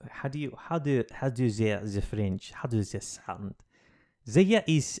how do the French, how does this sound? The year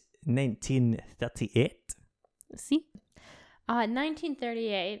is 1938. See?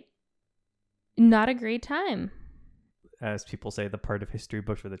 1938, not a great time. As people say, the part of history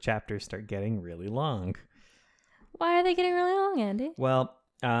books where the chapters start getting really long. Why are they getting really long, Andy? Well,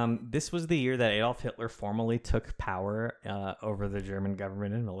 this was the year that Adolf Hitler formally took power over the German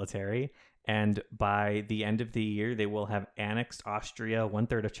government and military. And by the end of the year, they will have annexed Austria,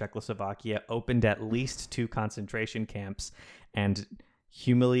 1/3 of Czechoslovakia, opened at least 2 concentration camps, and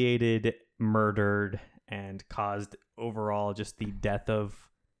humiliated, murdered, and caused overall just the death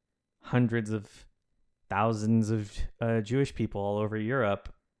of hundreds of thousands of Jewish people all over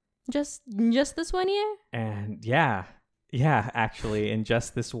Europe. Just this 1 year? And yeah, actually, in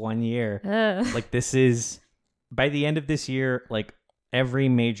just this 1 year. Ugh. Like, this is, by the end of this year, like, every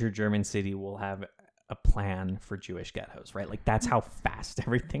major German city will have a plan for Jewish ghettos, right? Like, that's how fast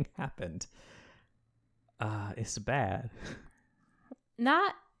everything happened. It's bad.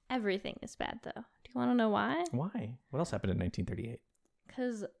 Not everything is bad, though. Do you want to know why? Why? What else happened in 1938?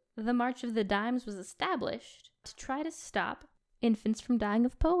 Because the March of the Dimes was established to try to stop infants from dying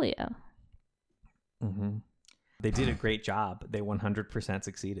of polio. Mm-hmm. They did a great job. They 100%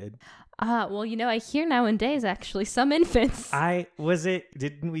 succeeded. Well, I hear nowadays, actually, some infants.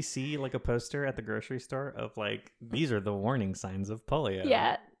 Didn't we see like a poster at the grocery store of like, these are the warning signs of polio?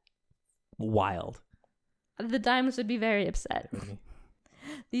 Yeah. Wild. The Dimes would be very upset.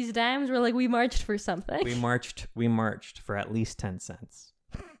 These Dimes were like, we marched for something. We marched for at least 10 cents.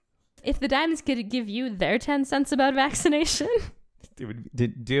 If the Dimes could give you their 10 cents about vaccination.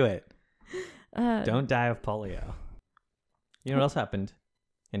 Do it. Don't die of polio. You know what else happened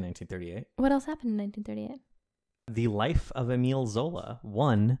in 1938? What else happened in 1938? The Life of Emile Zola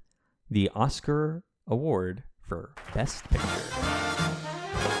won the Oscar Award for Best Picture.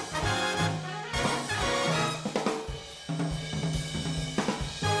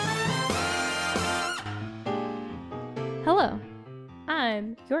 Hello,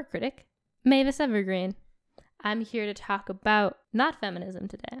 I'm your critic, Mavis Evergreen. I'm here to talk about not feminism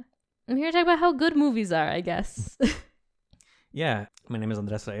today. I'm here to talk about how good movies are, I guess. Yeah, my name is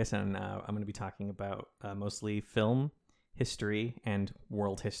Andres Reyes, and I'm going to be talking about mostly film history and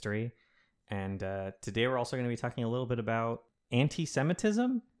world history. And today we're also going to be talking a little bit about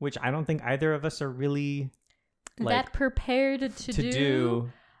anti-Semitism, which I don't think either of us are really that prepared to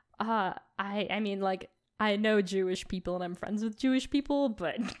do. I mean, like, I know Jewish people and I'm friends with Jewish people,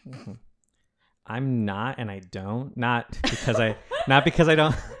 but I'm not, and I don't. Not because I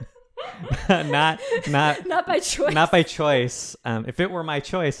don't. not by choice. Not by choice. If it were my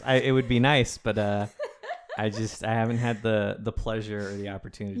choice, it would be nice, but I haven't had the pleasure or the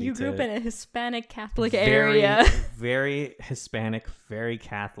opportunity. You grew up in a Hispanic Catholic area. Very Hispanic, very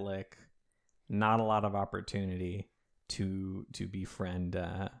Catholic. Not a lot of opportunity to befriend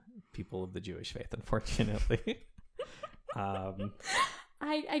people of the Jewish faith, unfortunately.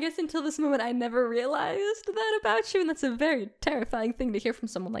 I guess until this moment, I never realized that about you, and that's a very terrifying thing to hear from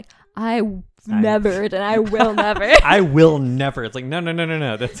someone. Like, I never, and I will never. I will never. It's like, no.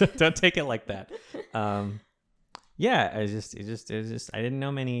 Don't take it like that. Yeah, I didn't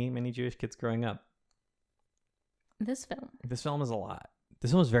know many Jewish kids growing up. This film is a lot.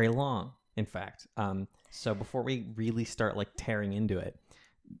 This film is very long, in fact. So before we really start like tearing into it,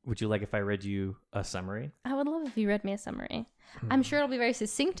 would you like if I read you a summary? I would love if you read me a summary. I'm sure it'll be very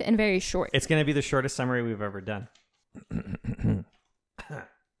succinct and very short. It's going to be the shortest summary we've ever done. The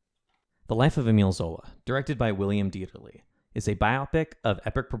Life of Emile Zola, directed by William Dieterle, is a biopic of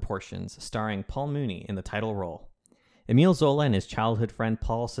epic proportions starring Paul Mooney in the title role. Emile Zola and his childhood friend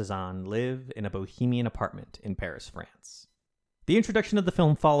Paul Cézanne live in a bohemian apartment in Paris, France. The introduction of the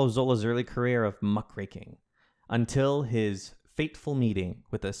film follows Zola's early career of muckraking until his fateful meeting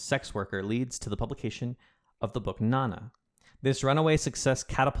with a sex worker leads to the publication of the book Nana. This runaway success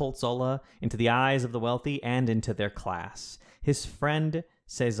catapults Zola into the eyes of the wealthy and into their class. His friend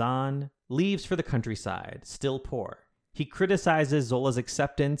Cézanne leaves for the countryside, still poor. He criticizes Zola's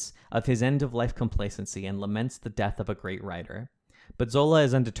acceptance of his end-of-life complacency and laments the death of a great writer. But Zola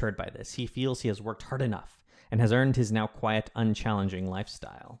is undeterred by this. He feels he has worked hard enough and has earned his now quiet, unchallenging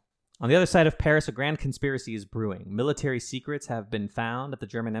lifestyle. On the other side of Paris, a grand conspiracy is brewing. Military secrets have been found at the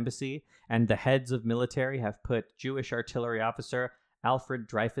German embassy, and the heads of military have put Jewish artillery officer Alfred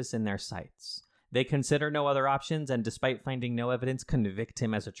Dreyfus in their sights. They consider no other options, and despite finding no evidence, convict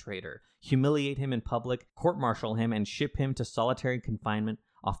him as a traitor, humiliate him in public, court-martial him, and ship him to solitary confinement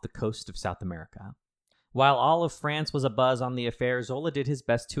off the coast of South America. While all of France was abuzz on the affair, Zola did his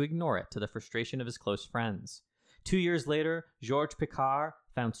best to ignore it, to the frustration of his close friends. 2 years later, Georges Picard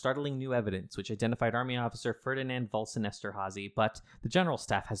found startling new evidence which identified Army officer Ferdinand Volson Esterhazy, but the general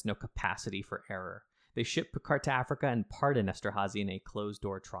staff has no capacity for error. They ship Picard to Africa and pardon Esterhazy in a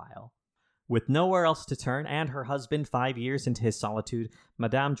closed-door trial. With nowhere else to turn and her husband 5 years into his solitude,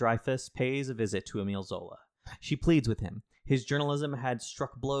 Madame Dreyfus pays a visit to Émile Zola. She pleads with him. His journalism had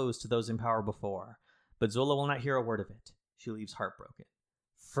struck blows to those in power before, but Zola will not hear a word of it. She leaves heartbroken,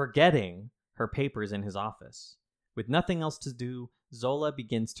 forgetting her papers in his office. With nothing else to do, Zola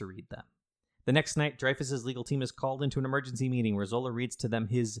begins to read them. The next night, Dreyfus's legal team is called into an emergency meeting where Zola reads to them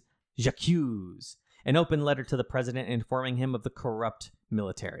his J'accuse, an open letter to the president informing him of the corrupt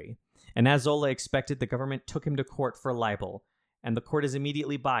military. And as Zola expected, the government took him to court for libel, and the court is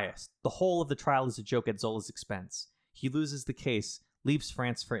immediately biased. The whole of the trial is a joke at Zola's expense. He loses the case, leaves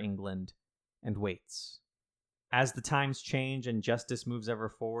France for England, and waits. As the times change and justice moves ever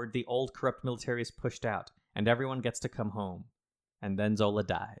forward, the old corrupt military is pushed out, and everyone gets to come home. And then Zola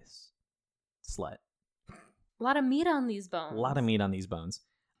dies. Slut. A lot of meat on these bones. A lot of meat on these bones.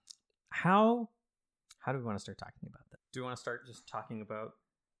 How do we want to start talking about that? Do we want to start just talking about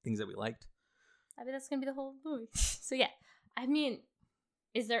things that we liked? I mean, that's going to be the whole movie. So yeah, I mean,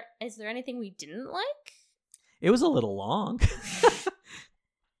 is there anything we didn't like? It was a little long.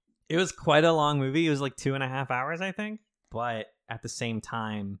 It was quite a long movie. It was like 2.5 hours, I think. But at the same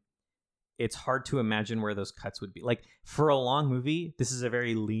time, it's hard to imagine where those cuts would be. Like, for a long movie, this is a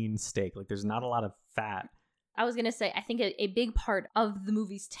very lean steak. Like, there's not a lot of fat. I was going to say, I think a big part of the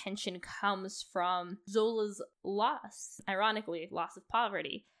movie's tension comes from Zola's loss, ironically, loss of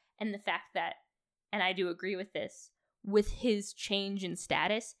poverty, and the fact that, and I do agree with this, with his change in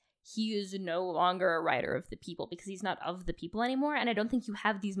status, he is no longer a writer of the people because he's not of the people anymore. And I don't think you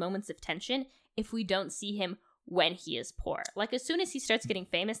have these moments of tension if we don't see him when he is poor. Like, as soon as he starts getting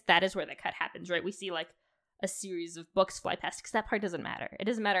famous, that is where the cut happens, right? We see like a series of books fly past because that part doesn't matter. It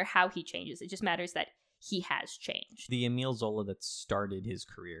doesn't matter how he changes. It just matters that he has changed. The Émile Zola that started his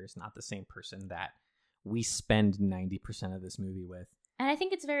career is not the same person that we spend 90% of this movie with. And I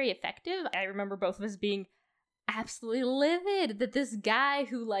think it's very effective. I remember both of us being absolutely livid that this guy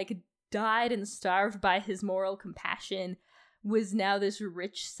who like died and starved by his moral compassion was now this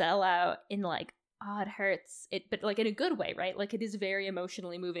rich sellout in like, oh, it hurts. But like in a good way, right? Like, it is very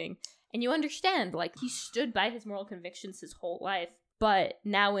emotionally moving. And you understand, like, he stood by his moral convictions his whole life, but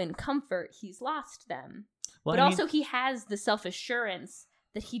now in comfort, he's lost them. Well, but also he has the self-assurance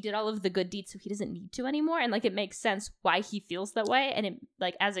that he did all of the good deeds, so he doesn't need to anymore. And like, it makes sense why he feels that way. And it,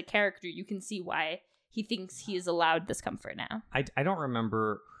 like, as a character, you can see why he thinks he is allowed this comfort now. I don't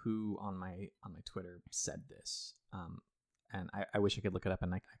remember who on my Twitter said this, and I wish I could look it up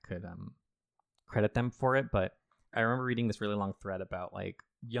and I could credit them for it. But I remember reading this really long thread about like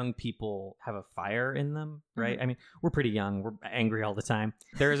young people have a fire in them, right? Mm-hmm. I mean, we're pretty young. We're angry all the time.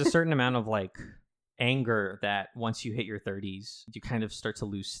 There is a certain amount of like anger that once you hit your 30s, you kind of start to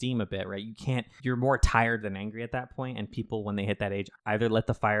lose steam a bit, right? You're more tired than angry at that point. And people, when they hit that age, either let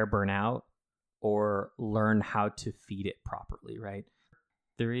the fire burn out or learn how to feed it properly, right?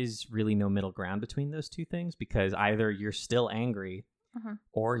 There is really no middle ground between those two things because either you're still angry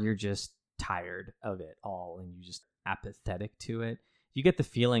or you're just tired of it all and you're just apathetic to it. You get the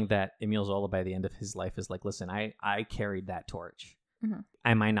feeling that Émile Zola by the end of his life is like, listen, I carried that torch. Mm-hmm.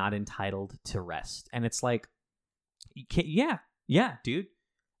 Am I not entitled to rest? And it's like, you can't, yeah, dude,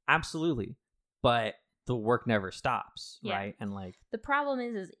 absolutely. But the work never stops, right? And like, the problem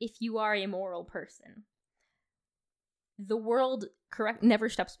is if you are a moral person, the world never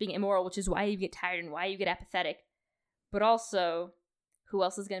stops being immoral, which is why you get tired and why you get apathetic. But also, who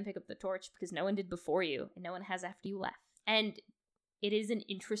else is going to pick up the torch? Because no one did before you, and no one has after you left. And it is an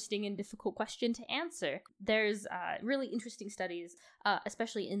interesting and difficult question to answer. There's really interesting studies,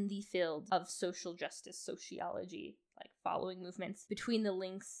 especially in the field of social justice sociology, like following movements, between the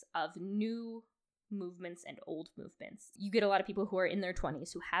links of new movements and old movements. You get a lot of people who are in their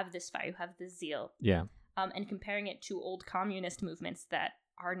 20s who have this fire, who have this zeal. Yeah. And comparing it to old communist movements that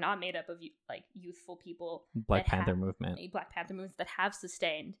are not made up of like youthful people. Black Panther movement that have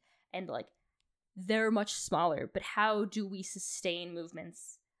sustained, and like they're much smaller. But how do we sustain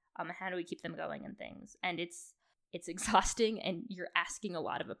movements? How do we keep them going and things? And it's exhausting, and you're asking a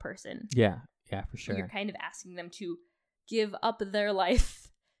lot of a person. Yeah, for sure. You're kind of asking them to give up their life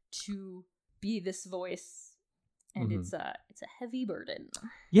to be this voice. And it's a heavy burden.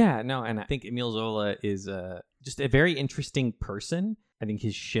 Yeah, no, and I think Émile Zola is just a very interesting person. I think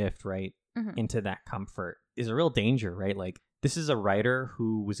his shift into that comfort is a real danger, right? Like, this is a writer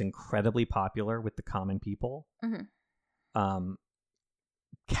who was incredibly popular with the common people,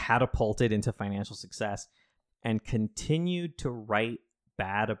 catapulted into financial success, and continued to write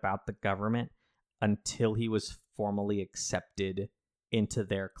bad about the government until he was formally accepted into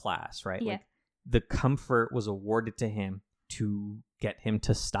their class, right? Yeah. Like the comfort was awarded to him to get him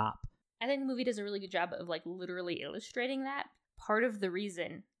to stop. I think the movie does a really good job of like literally illustrating that. Part of the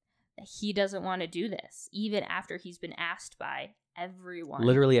reason that he doesn't want to do this, even after he's been asked by everyone,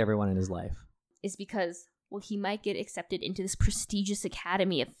 Literally everyone in his life. is because, well, he might get accepted into this prestigious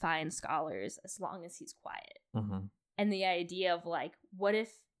academy of fine scholars as long as he's quiet. Mm-hmm. And the idea of like, what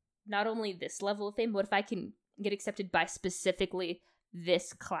if not only this level of fame, what if I can get accepted by specifically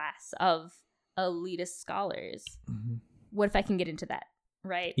this class of elitist scholars? Mm-hmm. What if I can get into that,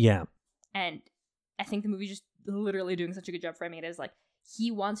 right? Yeah. And I think the movie just literally doing such a good job framing it as like,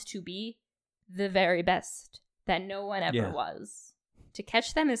 he wants to be the very best that no one ever was. To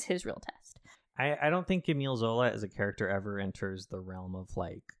catch them is his real test. I don't think Emile Zola as a character ever enters the realm of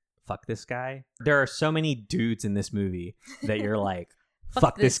like, fuck this guy. There are so many dudes in this movie that you're like,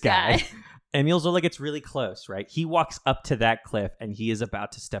 fuck this guy. Emile Zola gets really close, right? He walks up to that cliff and he is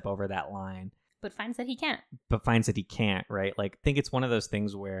about to step over that line. But finds that he can't. But finds that he can't, right? Like, I think it's one of those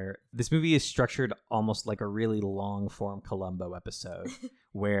things where this movie is structured almost like a really long form Columbo episode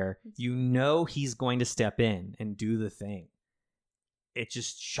where you know he's going to step in and do the thing. It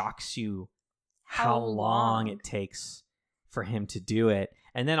just shocks you how long it takes for him to do it.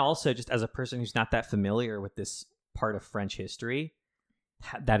 And then also, just as a person who's not that familiar with this part of French history,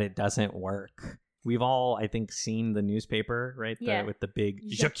 that it doesn't work. We've all, I think, seen the newspaper, right? With the big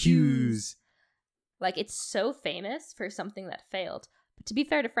J'accuse. Like, it's so famous for something that failed. But to be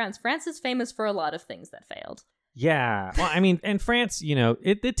fair to France, France is famous for a lot of things that failed. Yeah. Well, I mean, and France, you know,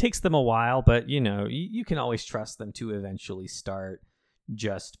 it takes them a while, but, you know, you can always trust them to eventually start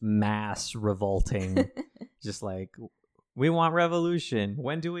just mass revolting. Just like, we want revolution.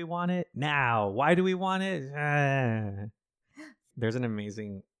 When do we want it? Now. Why do we want it? There's an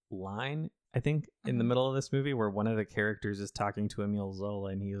amazing line, I think, in the middle of this movie where one of the characters is talking to Emile Zola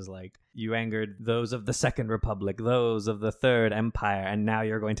and he is like, you angered those of the Second Republic, those of the Third Empire, and now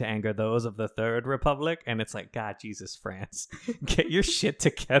you're going to anger those of the Third Republic? And it's like, God, Jesus, France, get your shit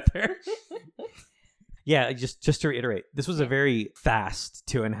together. Yeah, just to reiterate, this was a very fast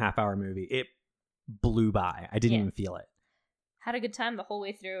 2.5 hour movie. It blew by. I didn't even feel it. Had a good time the whole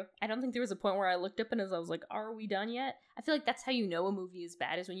way through. I don't think there was a point where I looked up and I was like, are we done yet? I feel like that's how you know a movie is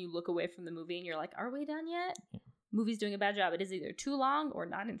bad, is when you look away from the movie and you're like, are we done yet? Yeah. Movie's doing a bad job. It is either too long or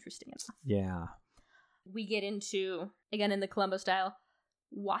not interesting enough. Yeah. We get into, again in the Columbo style,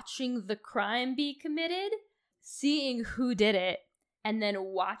 watching the crime be committed, seeing who did it, and then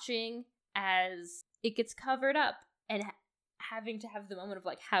watching as it gets covered up and having to have the moment of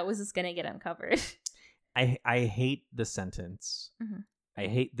like, how is this going to get uncovered? I hate the sentence. Mm-hmm. I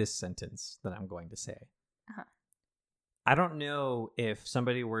hate this sentence that I'm going to say. Uh-huh. I don't know if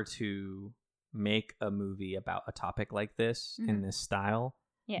somebody were to make a movie about a topic like this in this style,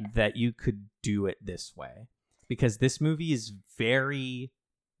 that you could do it this way. Because this movie is very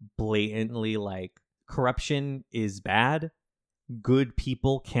blatantly like, corruption is bad. Good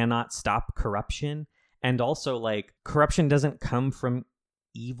people cannot stop corruption. And also, like, corruption doesn't come from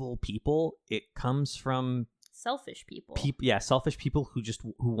evil people. It comes from selfish people. Selfish people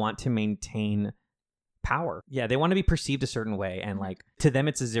who want to maintain power. Yeah, they want to be perceived a certain way, and like, to them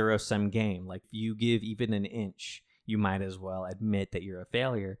it's a zero-sum game. Like, if you give even an inch, you might as well admit that you're a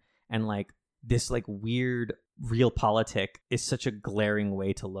failure. And like, this like weird realpolitik is such a glaring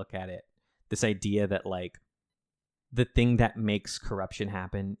way to look at it. This idea that like, the thing that makes corruption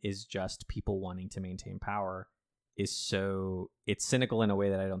happen is just people wanting to maintain power it's cynical in a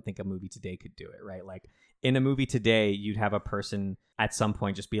way that I don't think a movie today could do it, right? Like, in a movie today, you'd have a person at some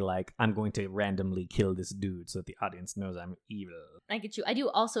point just be like, I'm going to randomly kill this dude so that the audience knows I'm evil. I get you. I do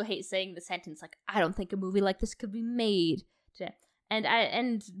also hate saying the sentence like, I don't think a movie like this could be made today.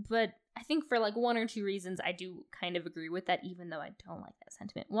 But I think for like one or two reasons, I do kind of agree with that, even though I don't like that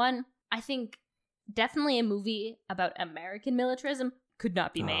sentiment. One, I think definitely a movie about American militarism could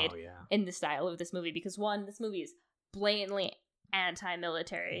not be made in the style of this movie, because one, this movie is blatantly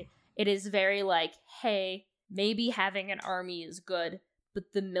anti-military. It is very like, hey, maybe having an army is good,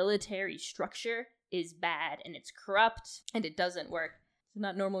 but the military structure is bad and it's corrupt and it doesn't work. It's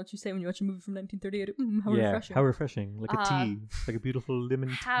not normal what you say when you watch a movie from 1938. How refreshing. How refreshing. Like a tea. Like a beautiful lemon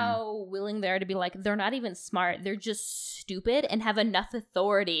tea. How willing they are to be like, they're not even smart. They're just stupid and have enough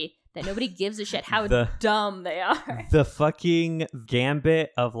authority that nobody gives a shit how dumb they are. The fucking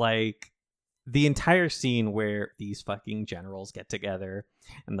gambit of like, the entire scene where these fucking generals get together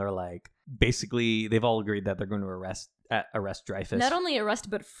and they're like, basically, they've all agreed that they're going to arrest Dreyfus. Not only arrest,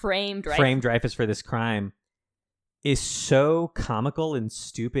 but frame Dreyfus. Frame Dreyfus for this crime. is so comical and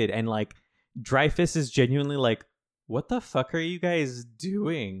stupid. And like Dreyfus is genuinely like, what the fuck are you guys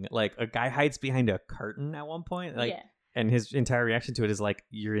doing? Like a guy hides behind a curtain at one point. Like, yeah. and his entire reaction to it is like,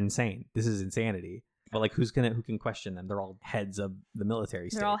 you're insane. This is insanity. But like, who can question them? They're all heads of the military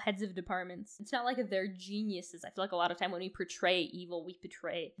state. They're all heads of departments. It's not like they're geniuses. I feel like a lot of time when we portray evil, we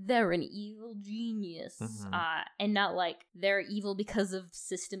portray they're an evil genius. Mhm. And not like they're evil because of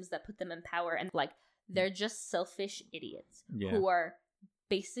systems that put them in power. And like, they're just selfish idiots who are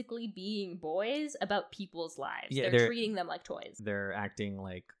basically being boys about people's lives. Yeah, they're treating them like toys. They're acting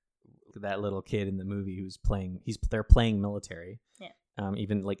like that little kid in the movie who's playing. They're playing military. Yeah.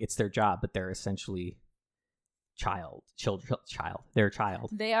 Even like it's their job, but they're essentially child. They're a child.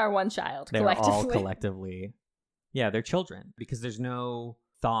 They are one child. They're collectively. all collectively. Yeah, they're children because there's no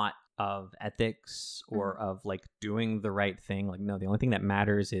thought of ethics or of like doing the right thing. Like no, the only thing that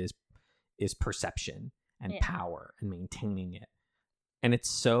matters is perception and power and maintaining it. And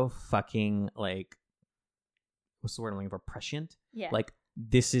it's so fucking like, what's the word I'm looking for? Prescient? Yeah. Like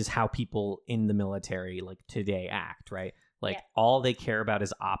this is how people in the military like today act, right? Like all they care about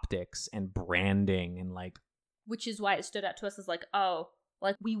is optics and branding and like. Which is why it stood out to us as like, oh,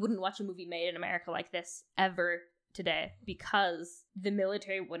 like we wouldn't watch a movie made in America like this ever today because the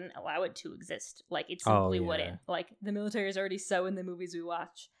military wouldn't allow it to exist. Like it simply wouldn't. Like the military is already so in the movies we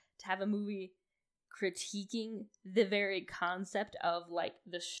watch. To have a movie critiquing the very concept of like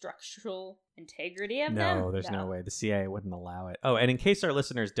the structural integrity of them. No, there's no way. The CIA wouldn't allow it. Oh, and in case our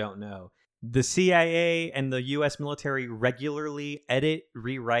listeners don't know, the CIA and the U.S. military regularly edit,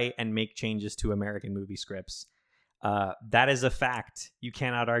 rewrite, and make changes to American movie scripts. That is a fact. You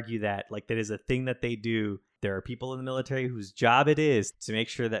cannot argue that. Like, that is a thing that they do. There are people in the military whose job it is to make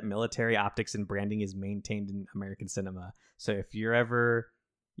sure that military optics and branding is maintained in American cinema. So if you're ever,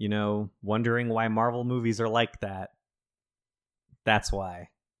 wondering why Marvel movies are like that, that's why.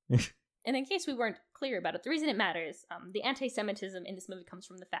 And in case we weren't clear about it, the reason it matters, the anti-Semitism in this movie comes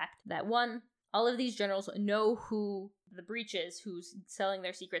from the fact that, one, all of these generals know who the Breach is, who's selling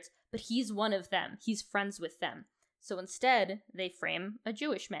their secrets, but he's one of them. He's friends with them. So instead, they frame a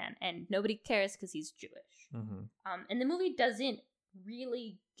Jewish man, and nobody cares because he's Jewish. Mm-hmm. And the movie doesn't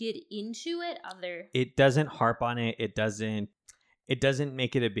really get into it. It doesn't harp on it. It doesn't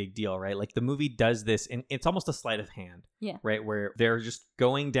make it a big deal, right? Like the movie does this, and it's almost a sleight of hand, right? Where they're just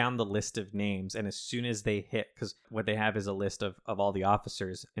going down the list of names, and as soon as they hit, because what they have is a list of all the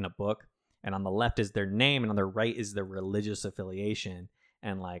officers in a book, and on the left is their name, and on the right is their religious affiliation,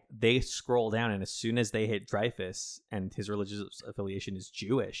 and like they scroll down, and as soon as they hit Dreyfus, and his religious affiliation is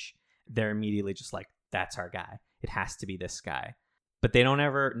Jewish, they're immediately just like, that's our guy. It has to be this guy. But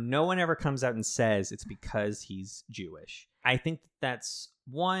no one ever comes out and says it's because he's Jewish. I think that's,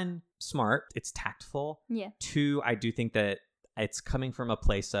 one, smart. It's tactful. Yeah. Two, I do think that it's coming from a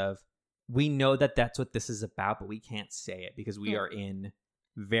place of, we know that that's what this is about, but we can't say it because we are in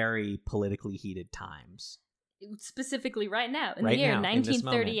very politically heated times. Specifically right now, in right the year now,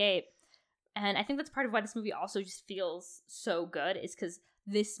 1938. And I think that's part of why this movie also just feels so good, is because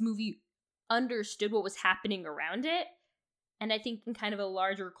this movie understood what was happening around it. And I think in kind of a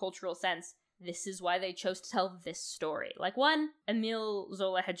larger cultural sense, this is why they chose to tell this story. Like, one, Emile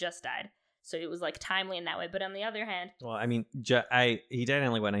Zola had just died, so it was like timely in that way. But on the other hand, well, I mean, he died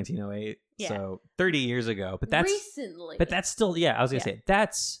in like 1908, so 30 years ago. But that's recently. But that's still, I was gonna say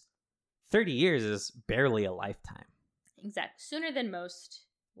that's 30 years is barely a lifetime. Exactly, sooner than most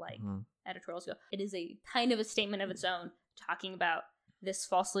editorials go. It is a kind of a statement of its own, talking about this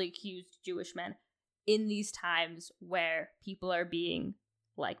falsely accused Jewish man in these times where people are being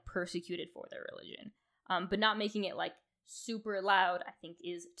like persecuted for their religion, but not making it like super loud. I think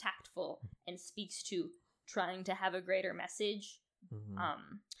is tactful and speaks to trying to have a greater message.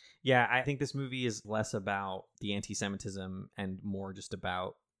 Yeah, I think this movie is less about the anti-Semitism and more just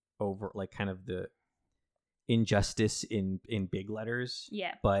about over like kind of the injustice in big letters.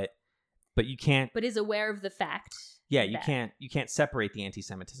 Yeah, but you can't. But is aware of the fact. Yeah, you can't separate the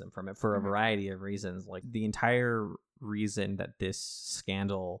anti-Semitism from it for a variety of reasons. Like the entire reason that this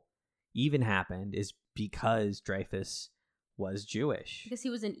scandal even happened is because Dreyfus was Jewish. Because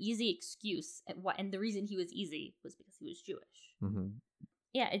he was an easy excuse, and the reason he was easy was because he was Jewish. Mm-hmm.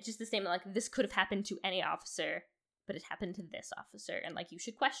 Yeah, it's just the same. Like this could have happened to any officer, but it happened to this officer, and like you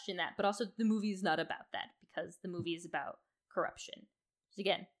should question that. But also, the movie is not about that because the movie is about corruption, which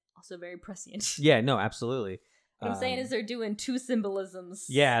again, also very prescient. Yeah, no, absolutely. What I'm saying is they're doing two symbolisms.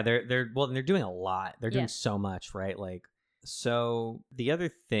 Yeah, they're doing a lot. They're doing so much, right? Like, so the other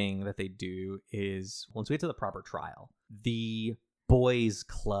thing that they do is once we get to the proper trial, the boys'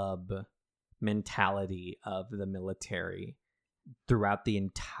 club mentality of the military throughout the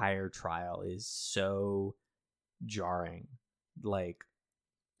entire trial is so jarring. Like,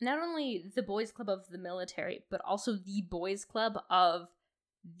 not only the boys club of the military, but also the boys club of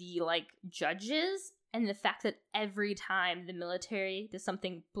the like judges, and the fact that every time the military does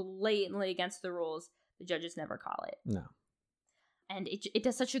something blatantly against the rules, the judges never call it. no. And it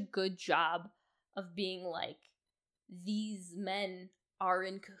does such a good job of being like, these men are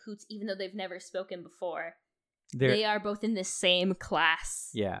in cahoots even though they've never spoken before. They are both in the same class.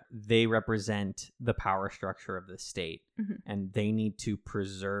 Yeah, they represent the power structure of the state, and they need to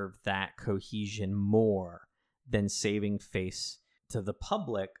preserve that cohesion more than saving face to the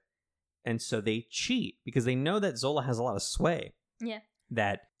public. And so they cheat because they know that Zola has a lot of sway. Yeah.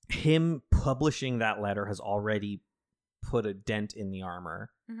 That him publishing that letter has already put a dent in the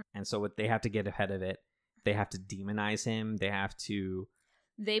armor. And so what they have to get ahead of it, they have to demonize him.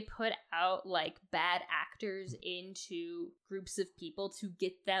 They put out like bad actors into groups of people to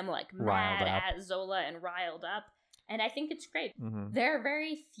get them like mad at Zola and riled up. And I think it's great. There are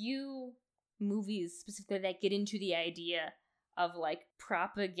very few movies specifically that get into the idea of like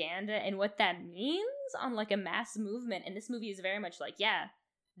propaganda and what that means on like a mass movement. And this movie is very much like, yeah,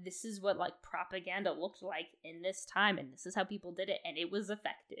 this is what like propaganda looked like in this time, and this is how people did it, and it was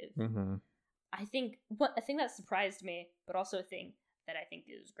effective. I think a thing that surprised me, but also a thing that I think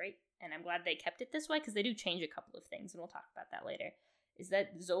is great, and I'm glad they kept it this way because they do change a couple of things, and we'll talk about that later, is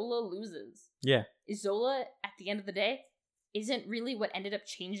that Zola loses. Yeah. Zola, at the end of the day, isn't really what ended up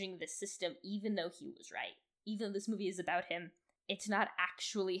changing the system, even though he was right. Even though this movie is about him, it's not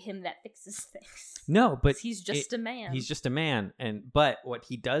actually him that fixes things. No, but he's just a man. He's just a man. But what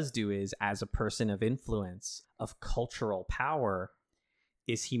he does do is, as a person of influence, of cultural power,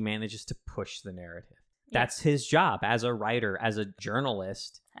 is he manages to push the narrative. Yeah. That's his job as a writer, as a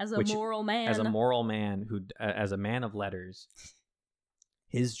journalist, as a moral man, who, as a man of letters.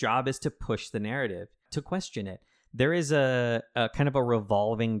 His job is to push the narrative, to question it. There is a kind of a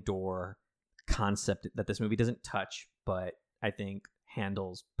revolving door concept that this movie doesn't touch, but I think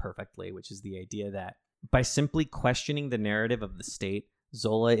handles perfectly, which is the idea that by simply questioning the narrative of the state,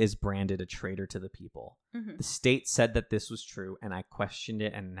 Zola is branded a traitor to the people. The state said that this was true, and I questioned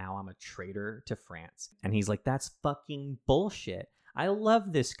it, and now I'm a traitor to France. And he's like, that's fucking bullshit. I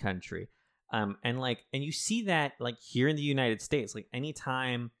love this country. And you see that like here in the United States, like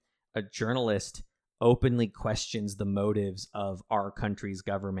anytime a journalist openly questions the motives of our country's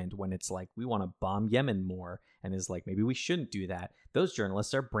government, when it's like, we want to bomb Yemen more, and is like, maybe we shouldn't do that, those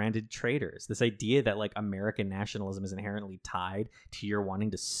journalists are branded traitors. This idea that like American nationalism is inherently tied to your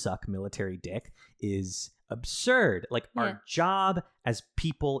wanting to suck military dick is absurd. Like, our job as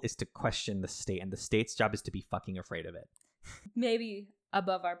people is to question the state, and the state's job is to be fucking afraid of it. Maybe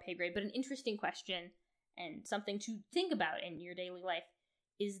above our pay grade, but an interesting question and something to think about in your daily life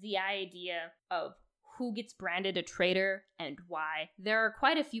is the idea of who gets branded a traitor and why. There are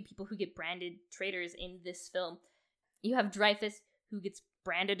quite a few people who get branded traitors in this film. You have Dreyfus, who gets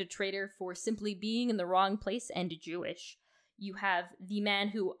branded a traitor for simply being in the wrong place and Jewish. You have the man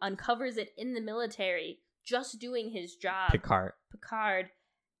who uncovers it in the military, just doing his job. Picard.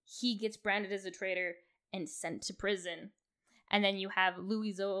 He gets branded as a traitor and sent to prison. And then you have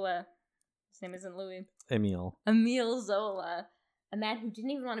Louis Zola. His name isn't Louis. Emile Zola. A man who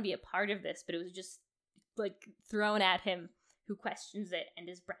didn't even want to be a part of this, but it was just like thrown at him, who questions it and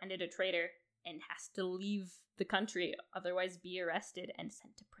is branded a traitor and has to leave the country, otherwise be arrested and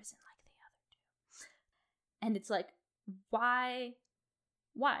sent to prison like the other two. And it's like, why?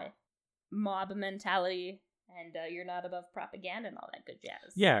 Mob mentality, and you're not above propaganda and all that good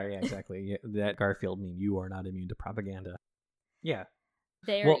jazz. Yeah, exactly. That Garfield meme, you are not immune to propaganda. Yeah.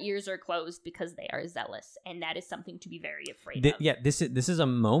 Their ears are closed because they are zealous, and that is something to be very afraid of. Yeah, this is a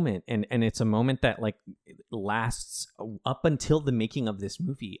moment, and it's a moment that like lasts up until the making of this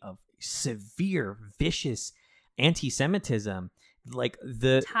movie, of severe, vicious anti-Semitism, like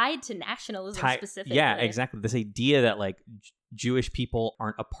tied to nationalism specifically. Yeah, exactly. This idea that like Jewish people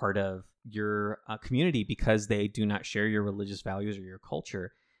aren't a part of your community because they do not share your religious values or your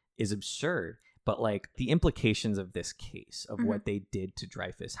culture is absurd. But like the implications of this case, of what they did to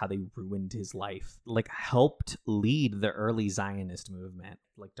Dreyfus, how they ruined his life, like helped lead the early Zionist movement.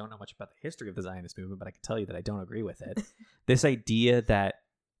 Like, don't know much about the history of the Zionist movement, but I can tell you that I don't agree with it. This idea that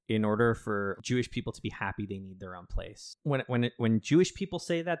in order for Jewish people to be happy, they need their own place. When Jewish people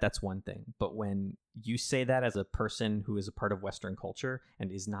say that, that's one thing. But when you say that as a person who is a part of Western culture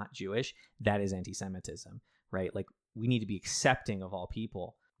and is not Jewish, that is anti-Semitism, right? Like, we need to be accepting of all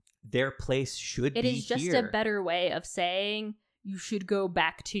people. Their place should be here. It is just a better way of saying you should go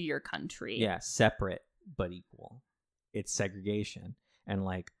back to your country. Yeah, separate but equal. It's segregation. And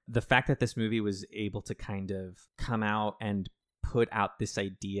like the fact that this movie was able to kind of come out and put out this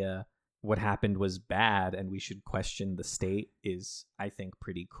idea what happened was bad and we should question the state is, I think,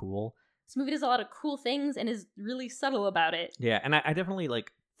 pretty cool. This movie does a lot of cool things and is really subtle about it. Yeah, and I definitely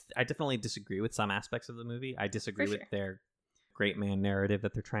disagree with some aspects of the movie. I disagree with their great man narrative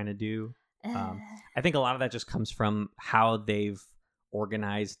that they're trying to do. I think a lot of that just comes from how they've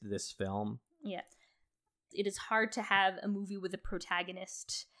organized this film. Yeah. It is hard to have a movie with a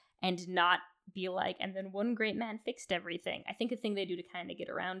protagonist and not be like, and then one great man fixed everything. I think a thing they do to kind of get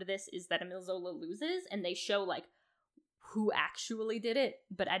around this is that Emile Zola loses and they show like who actually did it,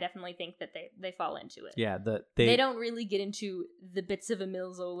 but I definitely think that they fall into it. Yeah, they don't really get into the bits of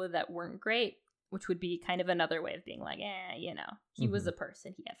Emile Zola that weren't great, which would be kind of another way of being like, he was a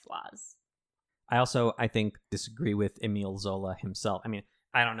person, he had flaws. I think, disagree with Emile Zola himself. I mean,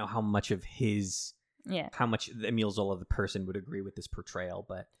 I don't know how much of how much Emile Zola, the person, would agree with this portrayal,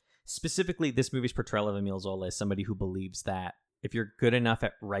 but specifically this movie's portrayal of Emile Zola is somebody who believes that if you're good enough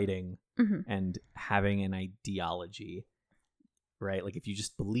at writing and having an ideology, right? Like if you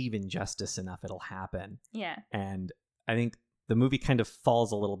just believe in justice enough, it'll happen. Yeah. And I think the movie kind of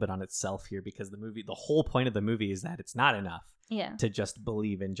falls a little bit on itself here because the whole point of the movie is that it's not enough to just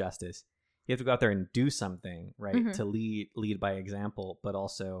believe in justice. You have to go out there and do something, right? To lead by example, but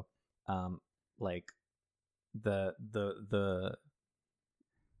also like the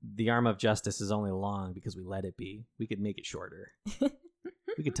arm of justice is only long because we let it be. We could make it shorter.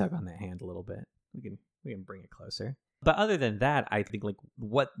 We could tug on that hand a little bit. We can bring it closer. But other than that, I think like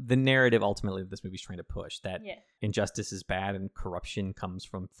what the narrative ultimately of this movie is trying to push, that injustice is bad and corruption comes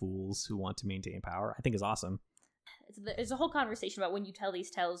from fools who want to maintain power, I think is awesome. There's a whole conversation about when you tell these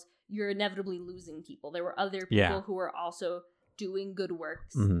tales, you're inevitably losing people. There were other people who were also doing good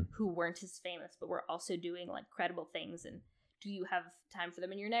works who weren't as famous, but were also doing like credible things. And do you have time for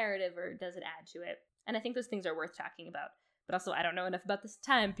them in your narrative, or does it add to it? And I think those things are worth talking about. But also, I don't know enough about this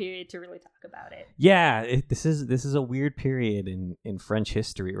time period to really talk about it. Yeah, this is a weird period in French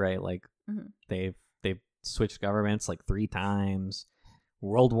history, right? Like they've switched governments like 3 times.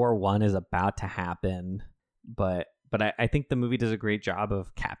 World War I is about to happen, but I think the movie does a great job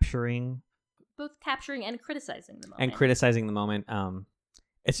of capturing and criticizing the moment.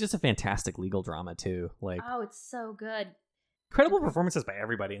 It's just a fantastic legal drama too. Like, oh, it's so good. Incredible performances by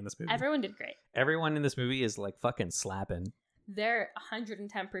everybody in this movie. Everyone did great. Everyone in this movie is like fucking slapping. They're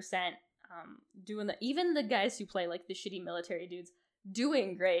 110% doing even the guys who play like the shitty military dudes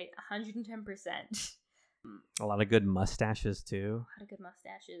doing great. 110%. A lot of good mustaches too. A lot of good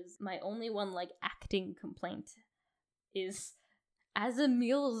mustaches. My only one like acting complaint is as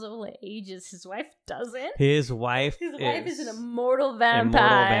Emile Zola ages, his wife doesn't. His wife is an immortal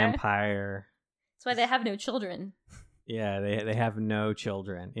vampire. That's why they have no children. Yeah, they have no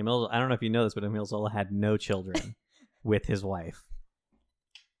children. I don't know if you know this, but Emile Zola had no children with his wife.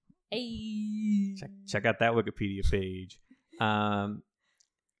 Hey. Check out that Wikipedia page. Also,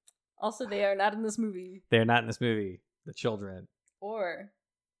 they are not in this movie. They're not in this movie. The children. Or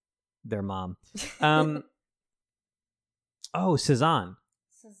their mom. Oh, Cezanne.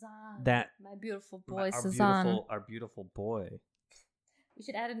 My beautiful boy, Cezanne. Our beautiful boy. We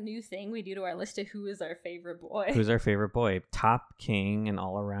should add a new thing we do to our list of who is our favorite boy. Who's our favorite boy? Top king and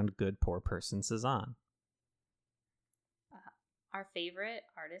all-around good poor person, Cezanne. Our favorite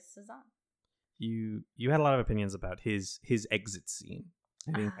artist, Cezanne. You had a lot of opinions about his exit scene.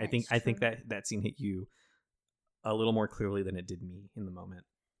 I think that scene hit you a little more clearly than it did me in the moment.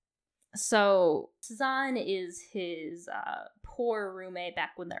 So Cezanne is his poor roommate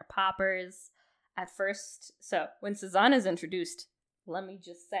back when they're paupers. At first, so when Cezanne is introduced, let me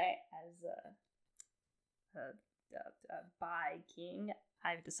just say, as a bi king,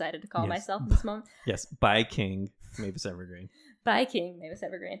 I've decided to call myself in this moment. Yes, bi king, Mavis Evergreen. Bi king, Mavis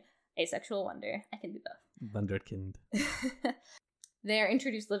Evergreen. Asexual wonder. I can do both. Wunderkind. They're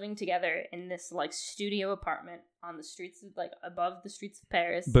introduced living together in this like studio apartment on the streets, like above the streets of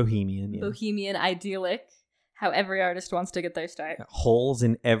Paris. Bohemian, yeah. Bohemian, idyllic. How every artist wants to get their start. Holes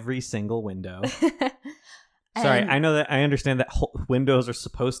in every single window. Sorry, I understand that windows are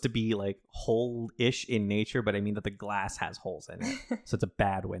supposed to be like hole-ish in nature, but I mean that the glass has holes in it. So it's a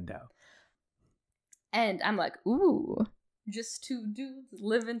bad window. And I'm like, ooh, just 2 dudes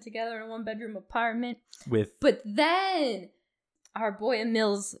living together in a 1-bedroom apartment. But then our boy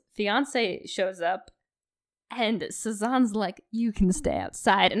Emile's fiance shows up and Cezanne's like, you can stay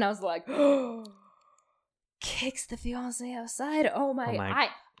outside. And I was like, oh, kicks the fiance outside. Oh my.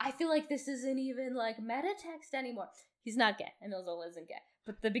 I feel like this isn't even like meta text anymore. He's not gay. Emile Zola isn't gay.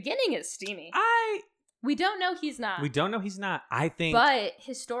 But the beginning is steamy. We don't know he's not. We don't know he's not. I think... But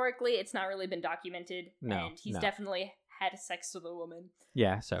historically, it's not really been documented. No, and he's no. definitely had sex with a woman.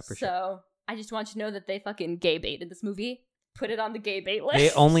 Yeah, so for sure. So, I just want you to know that they fucking gay baited this movie. Put it on the gay bait list.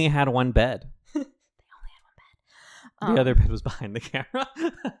 They only had one bed. The other bed was behind the camera.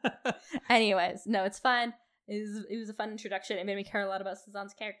 Anyways, no, it's fine. It was a fun introduction. It made me care a lot about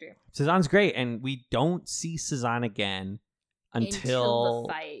Cezanne's character. Cezanne's great, and we don't see Cezanne again until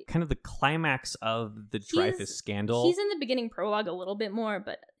the fight. Kind of the climax of the Dreyfus scandal. He's in the beginning prologue a little bit more,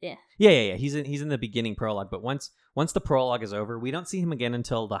 but yeah. Yeah. He's in the beginning prologue, but once the prologue is over, we don't see him again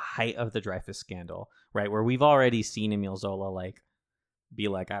until the height of the Dreyfus scandal, right? Where we've already seen Emile Zola like be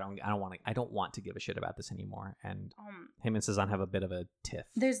like, I don't want to give a shit about this anymore, and him and Cezanne have a bit of a tiff.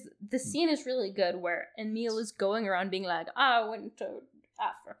 The scene is really good where Emile is going around being like, I went to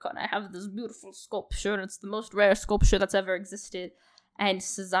Africa and I have this beautiful sculpture and it's the most rare sculpture that's ever existed, and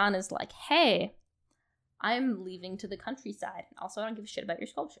Cezanne is like, hey, I'm leaving to the countryside, and also I don't give a shit about your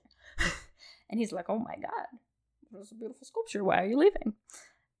sculpture. And he's like, oh my god, there's a beautiful sculpture, why are you leaving?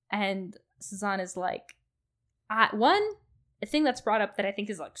 And Cezanne is like, a thing that's brought up that I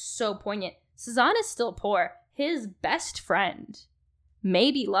think is like so poignant. Cezanne is still poor. His best friend,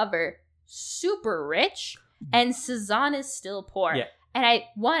 maybe lover, super rich, and Cezanne is still poor. Yeah. And I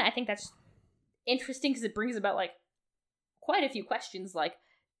think that's interesting because it brings about like quite a few questions. Like,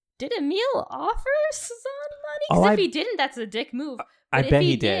 did Emile offer Cezanne money? Because if he didn't, that's a dick move. I But bet if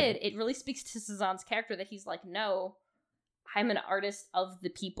he he did. It really speaks to Cezanne's character that he's like, no, I'm an artist of the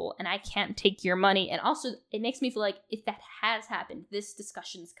people and I can't take your money. And also, it makes me feel like if that has happened, this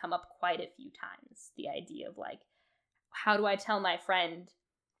discussion's come up quite a few times. The idea of like, how do I tell my friend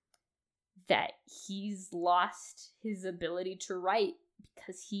that he's lost his ability to write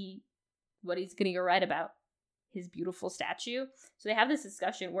because what he's going to go write about? His beautiful statue. So they have this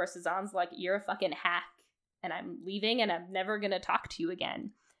discussion where Cezanne's like, you're a fucking hack and I'm leaving and I'm never going to talk to you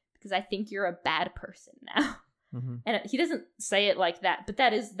again because I think you're a bad person now. Mm-hmm. And he doesn't say it like that, but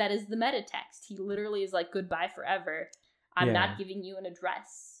that is the meta text. He literally is like, goodbye forever. I'm not giving you an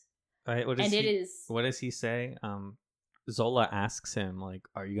address. What does he say? Zola asks him, like,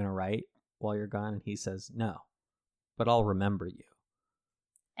 are you going to write while you're gone? And he says, no, but I'll remember you.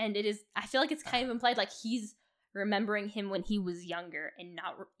 And I feel like it's kind of implied like he's remembering him when he was younger and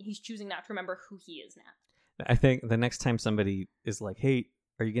he's choosing not to remember who he is now. I think the next time somebody is like, hey,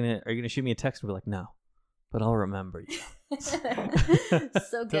 are you gonna shoot me a text? We're like, no, but I'll remember you.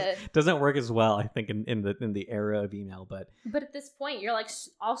 So good. Doesn't work as well, I think, in the era of email, but at this point you're like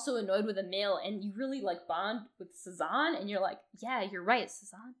also annoyed with Emile and you really like bond with Cezanne and you're like, yeah, you're right,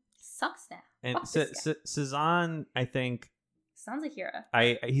 Cezanne sucks now. And Cezanne, I think, sounds a hero.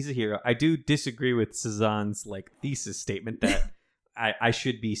 He's a hero. I do disagree with Cezanne's like thesis statement that I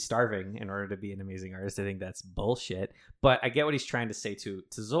should be starving in order to be an amazing artist. I think that's bullshit. But I get what he's trying to say to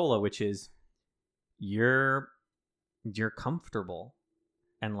Zola, which is you're comfortable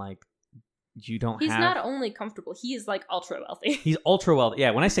and like you don't He's not only comfortable, he is like ultra wealthy. He's ultra wealthy.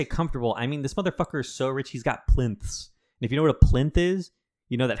 Yeah, when I say comfortable, I mean this motherfucker is so rich he's got plinths. And if you know what a plinth is,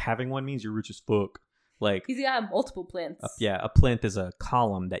 you know that having one means you're rich as fuck. Like he's got multiple plinths. A plinth is a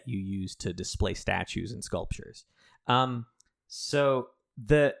column that you use to display statues and sculptures. So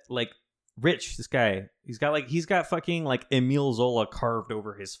the like Rich, this guy, he's got fucking like Emile Zola carved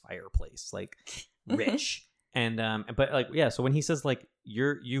over his fireplace, like rich. And but like yeah, so when he says like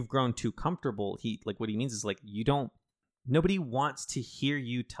you've grown too comfortable, he like what he means is like nobody wants to hear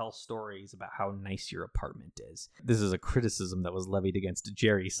you tell stories about how nice your apartment is. This is a criticism that was levied against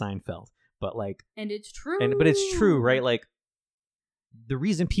Jerry Seinfeld. But like, and it's true. But it's true, right? Like, the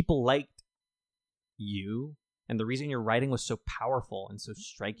reason people liked you and the reason your writing was so powerful and so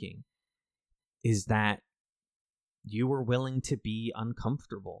striking is that you were willing to be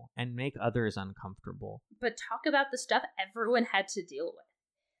uncomfortable and make others uncomfortable. But talk about the stuff everyone had to deal with.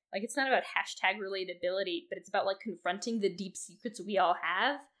 Like, it's not about hashtag relatability, but it's about like confronting the deep secrets we all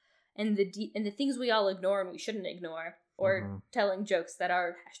have and the things we all ignore and we shouldn't ignore. Or telling jokes that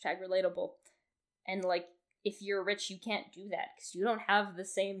are hashtag relatable. And like, if you're rich, you can't do that because you don't have the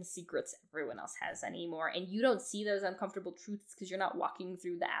same secrets everyone else has anymore. And you don't see those uncomfortable truths because you're not walking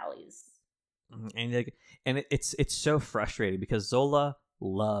through the alleys. And it's so frustrating because Zola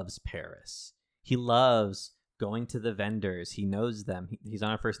loves Paris. He loves going to the vendors. He knows them. He's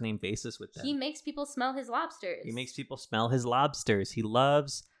on a first name basis with them. He makes people smell his lobsters. He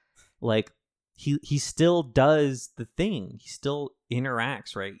loves like... He still does the thing. He still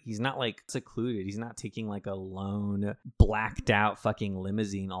interacts, right? He's not like secluded. He's not taking like a lone, blacked out fucking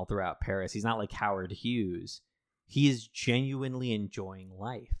limousine all throughout Paris. He's not like Howard Hughes. He is genuinely enjoying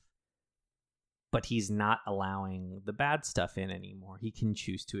life. But he's not allowing the bad stuff in anymore. He can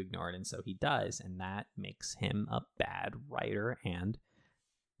choose to ignore it, and so he does. And that makes him a bad writer and,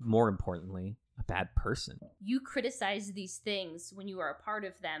 more importantly, a bad person. You criticize these things when you are a part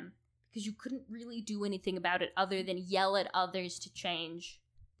of them because you couldn't really do anything about it other than yell at others to change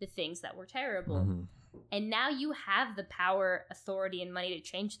the things that were terrible. Mm-hmm. And now you have the power, authority, and money to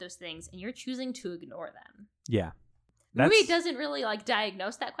change those things, and you're choosing to ignore them. Yeah. The movie doesn't really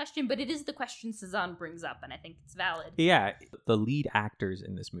diagnose that question, but it is the question Cezanne brings up, and I think it's valid. Yeah, the lead actors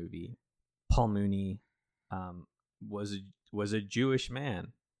in this movie, Paul Mooney, was a Jewish man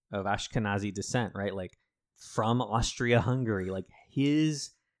of Ashkenazi descent, right? Like from Austria-Hungary. Like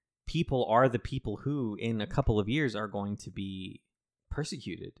his people are the people who, in a couple of years, are going to be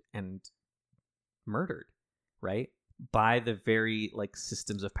persecuted and murdered, right? By the very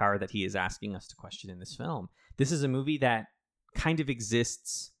systems of power that he is asking us to question in this film. This is a movie that kind of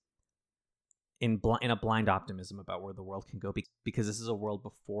exists in a blind optimism about where the world can go because this is a world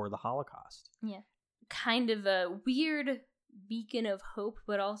before the Holocaust. Yeah. Kind of a weird beacon of hope,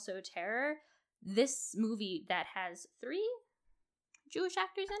 but also terror. This movie that has 3 Jewish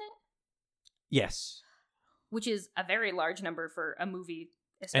actors in it? Yes. Which is a very large number for a movie,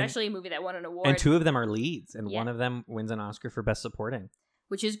 especially a movie that won an award. And 2 of them are leads, and one of them wins an Oscar for Best Supporting.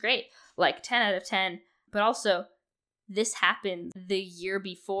 Which is great. 10 out of 10. But also, this happened the year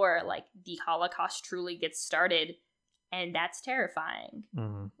before, the Holocaust truly gets started, and that's terrifying.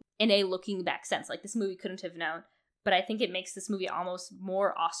 Mm-hmm. In a looking back sense. This movie couldn't have known. But I think it makes this movie almost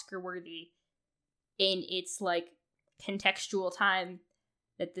more Oscar-worthy in its, contextual time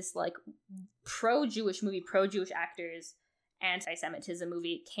that this, pro-Jewish movie, pro-Jewish actors, anti-Semitism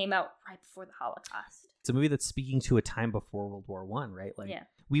movie came out right before the Holocaust. It's a movie that's speaking to a time before World War I, right? Yeah.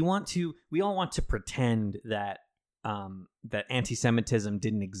 We all want to pretend that that anti-Semitism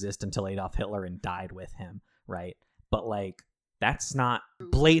didn't exist until Adolf Hitler and died with him, right? But that's not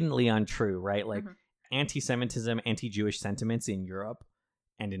blatantly untrue, right? Anti-Semitism, anti-Jewish sentiments in Europe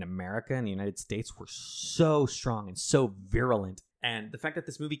and in America and the United States were so strong and so virulent. And the fact that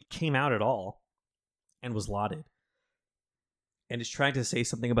this movie came out at all and was lauded and is trying to say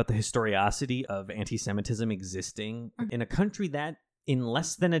something about the historicity of anti-Semitism existing in a country that in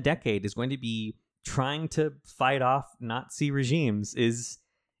less than a decade is going to be trying to fight off Nazi regimes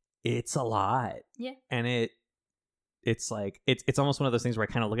it's a lot. Yeah. And it's almost one of those things where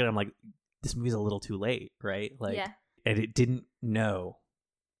I kind of look at it, I'm like, this movie's a little too late, right? And it didn't know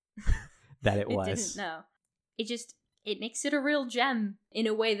that it was. It didn't know. It makes it a real gem in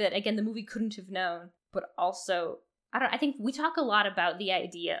a way that, again, the movie couldn't have known. But also, I think we talk a lot about the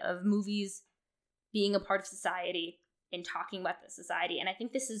idea of movies being a part of society and talking about the society. And I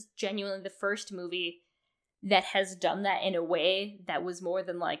think this is genuinely the first movie that has done that in a way that was more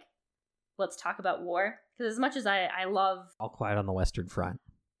than let's talk about war. Because as much as I love All Quiet on the Western Front,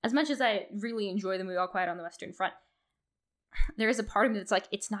 as much as I really enjoy the movie All Quiet on the Western Front, there is a part of me that's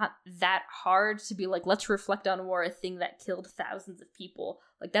it's not that hard to be let's reflect on war, a thing that killed thousands of people.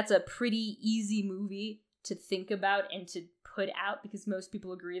 That's a pretty easy movie to think about and to put out because most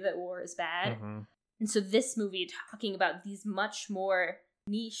people agree that war is bad. Mm-hmm. And so this movie talking about these much more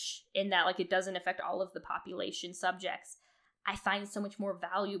niche in that it doesn't affect all of the population subjects, I find so much more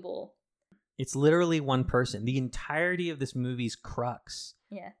valuable. It's literally one person. The entirety of this movie's crux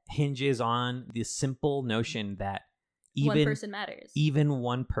hinges on the simple notion that one person matters. Even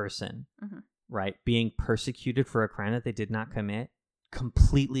one person, right, being persecuted for a crime that they did not commit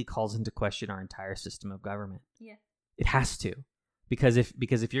completely calls into question our entire system of government. Yeah. It has to. Because if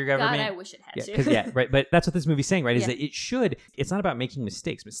your government... God, I wish it had to. Right. But that's what this movie's saying, right? Is that it should... It's not about making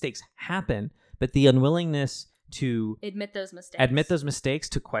mistakes. Mistakes happen, but the unwillingness to... Admit those mistakes,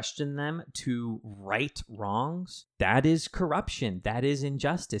 to question them, to right wrongs, that is corruption. That is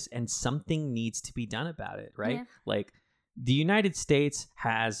injustice. And something needs to be done about it, right? Yeah. The United States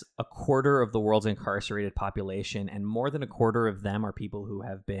has a quarter of the world's incarcerated population, and more than a quarter of them are people who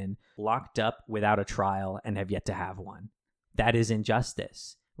have been locked up without a trial and have yet to have one. That is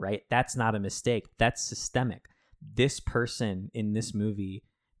injustice, right? That's not a mistake. That's systemic. This person in this movie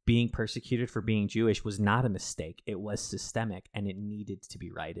being persecuted for being Jewish was not a mistake. It was systemic, and it needed to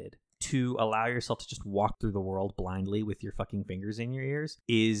be righted. To allow yourself to just walk through the world blindly with your fucking fingers in your ears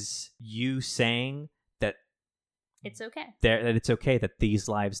is you saying that it's okay. That it's okay that these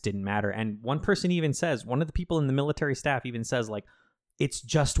lives didn't matter. And one person even says, one of the people in the military staff even says, it's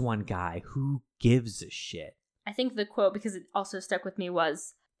just one guy. Who gives a shit? I think the quote, because it also stuck with me,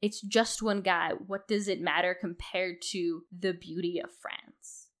 was, it's just one guy. What does it matter compared to the beauty of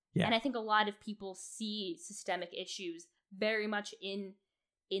France? Yeah. And I think a lot of people see systemic issues very much in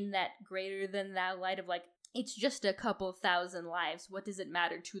that greater than thou light of like, it's just a couple thousand lives. What does it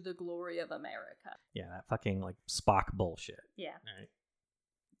matter to the glory of America? Yeah, that fucking like Spock bullshit. Yeah. All right.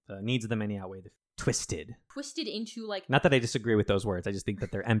 The needs of the many outweigh the twisted. Twisted into like... Not that I disagree with those words. I just think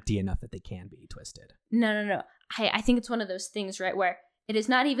that they're empty enough that they can be twisted. No. I think it's one of those things, right, where it is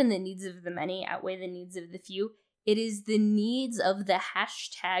not even the needs of the many outweigh the needs of the few. It is the needs of the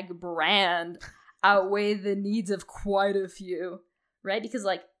hashtag brand outweigh the needs of quite a few, right? Because,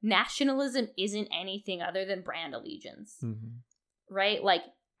 like, nationalism isn't anything other than brand allegiance, right? Like,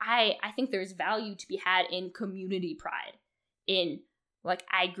 I think there's value to be had in community pride, in, like,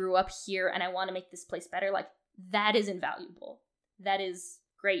 I grew up here and I want to make this place better. Like, that is invaluable. That is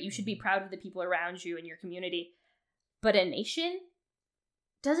great. You should be proud of the people around you and your community. But a nation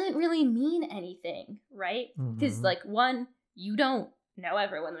doesn't really mean anything, right? Because, like, one, you don't know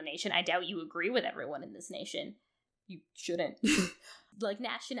everyone in the nation. I doubt you agree with everyone in this nation. You shouldn't. Like,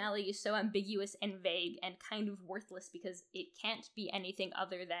 nationality is so ambiguous and vague and kind of worthless because it can't be anything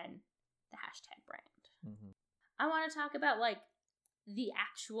other than the hashtag brand. I want to talk about, like, the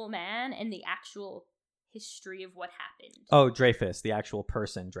actual man and the actual history of what happened. Oh, Dreyfus, the actual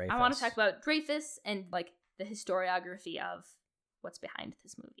person, Dreyfus. I want to talk about Dreyfus and, like, the historiography of what's behind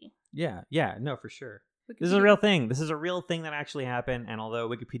this movie. Yeah, no, for sure. Wikipedia. This is a real thing. This is a real thing that actually happened. And although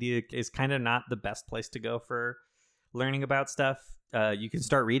Wikipedia is kind of not the best place to go for learning about stuff, you can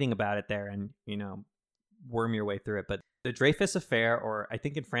start reading about it there and, you know, worm your way through it. But the Dreyfus Affair, or I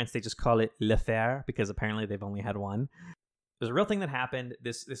think in France they just call it l'affaire because apparently they've only had one. There's a real thing that happened.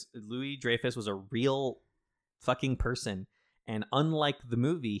 This Louis Dreyfus was a real fucking person. And unlike the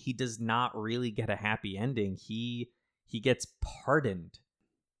movie, he does not really get a happy ending. He gets pardoned.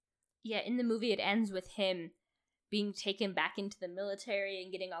 Yeah, in the movie it ends with him being taken back into the military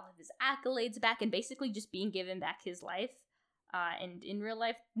and getting all of his accolades back and basically just being given back his life. And in real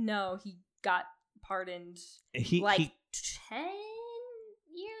life, no, he got pardoned he 10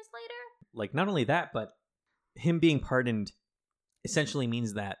 years later? Like, not only that, but him being pardoned essentially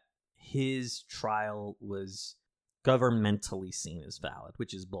means that his trial was governmentally seen as valid,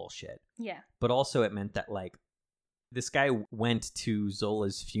 which is bullshit. Yeah. But also it meant that, like, this guy went to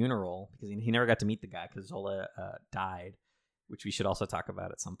Zola's funeral because he never got to meet the guy because Zola died, which we should also talk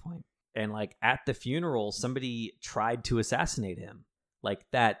about at some point. And, like, at the funeral, somebody tried to assassinate him. Like,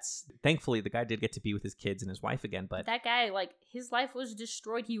 thankfully the guy did get to be with his kids and his wife again, but that guy, like, his life was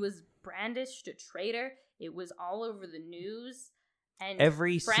destroyed. He was brandished a traitor. It was all over the news, and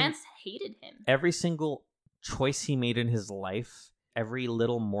France hated him. Every single choice he made in his life, every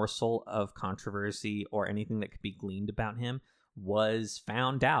little morsel of controversy or anything that could be gleaned about him was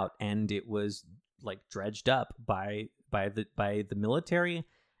found out, and it was, like, dredged up by the military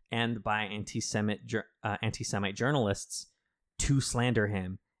and by anti-Semite journalists to slander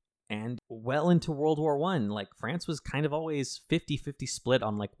him. And well into World War I, like, France was kind of always 50-50 split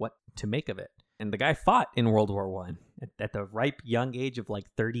on, like, what to make of it. And the guy fought in World War I at the ripe young age of, like,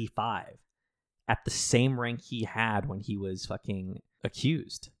 35, at the same rank he had when he was fucking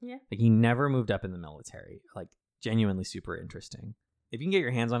accused. Yeah. Like, he never moved up in the military. Like, genuinely super interesting. If you can get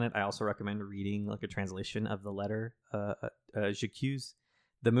your hands on it, I also recommend reading, like, a translation of the letter, J'accuse.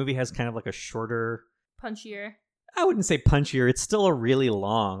 The movie has kind of, like, a shorter... punchier. I wouldn't say punchier. It's still a really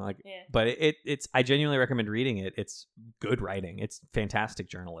long, like, yeah. But it's. I genuinely recommend reading it. It's good writing. It's fantastic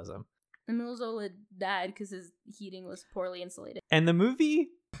journalism. Emile Zola died because his heating was poorly insulated. And the movie,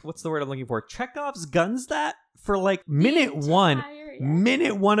 what's the word I'm looking for? Chekhov's guns that for, like, minute one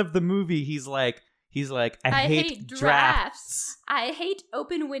of the movie. He's like, I hate drafts. I hate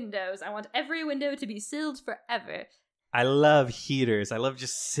open windows. I want every window to be sealed forever. I love heaters. I love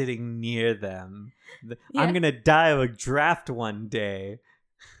just sitting near them. Yeah. I'm gonna die of a draft one day.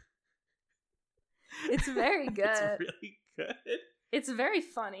 It's very good. It's really good. It's very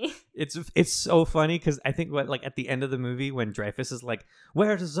funny. It's so funny because I think at the end of the movie when Dreyfus is like,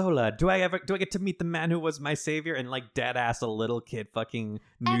 "Where's Zola? Do I get to meet the man who was my savior?" And, like, dead ass a little kid fucking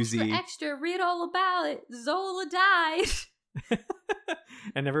newsy. Extra, read all about it. Zola died.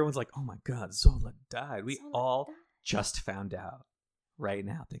 And everyone's like, "Oh my god, Zola died." We all just found out right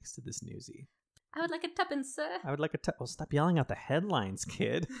now thanks to this newsie. I would like a tuppence, sir. Well, stop yelling out the headlines,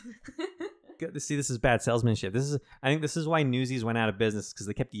 kid. See, this is bad salesmanship. I think this is why newsies went out of business, because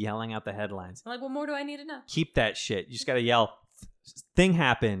they kept yelling out the headlines. I'm like, what more do I need to know? Keep that shit. You just gotta yell, "Thing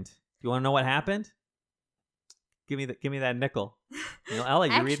happened." You want to know what happened? Give me that nickel. You know, Ella,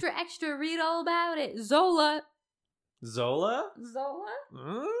 you extra, read all about it. Zola.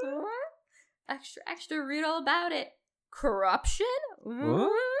 Mm? Extra, read all about it. Corruption?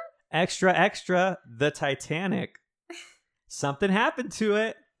 extra, extra, the Titanic. Something happened to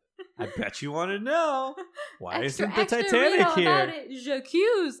it. I bet you want to know. Why isn't the Titanic read all here? about it.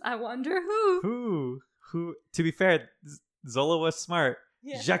 J'accuse. I wonder who. Who? To be fair, Zola was smart.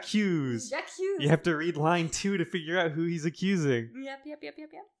 Yeah. J'accuse. You have to read line 2 to figure out who he's accusing. Yep.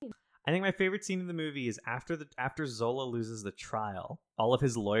 I think my favorite scene in the movie is after Zola loses the trial, all of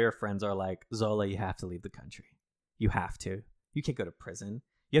his lawyer friends are like, Zola, you have to leave the country. You have to. You can't go to prison.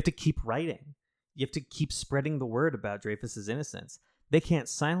 You have to keep writing. You have to keep spreading the word about Dreyfus's innocence. They can't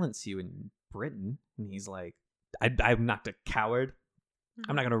silence you in Britain. And he's like, I'm not a coward.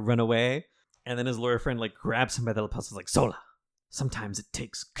 I'm not going to run away. And then his lawyer friend like grabs him by the lapels and is like, Zola, sometimes it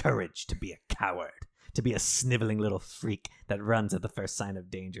takes courage to be a coward. To be a sniveling little freak that runs at the first sign of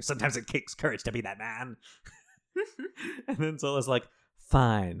danger. Sometimes it takes courage to be that man. And then Zola's like,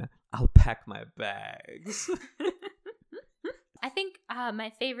 fine, I'll pack my bags. I think my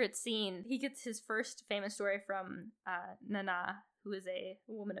favorite scene, he gets his first famous story from Nana, who is a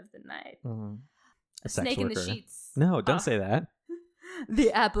woman of the night. Mm-hmm. A snake in the sheets. No, don't say that.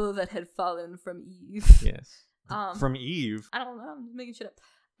 The apple that had fallen from Eve. Yes. From Eve? I don't know, I'm just making shit up.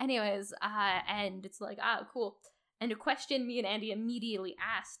 Anyways, and it's like, cool. And a question me and Andy immediately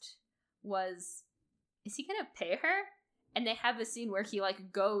asked was, is he gonna pay her? And they have a scene where he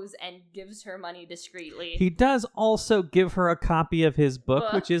like goes and gives her money discreetly. He does also give her a copy of his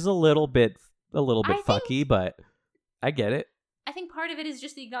book, which is a little bit fucky, but I get it. I think part of it is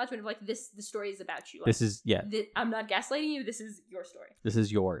just the acknowledgement of like the story is about you. Like, this is I'm not gaslighting you. This is your story. This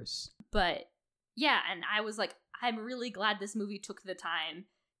is yours. But yeah, and I was like, I'm really glad this movie took the time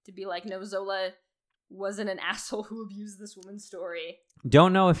to be like, no, Zola wasn't an asshole who abused this woman's story.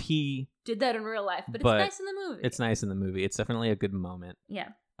 Don't know if he did that in real life, but it's nice in the movie. It's nice in the movie. It's definitely a good moment. Yeah.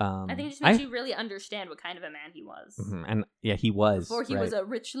 I think it just makes you really understand what kind of a man he was. Mm-hmm. And yeah, he was. Before he was a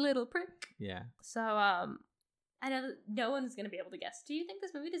rich little prick. Yeah. So, I know no one's going to be able to guess. Do you think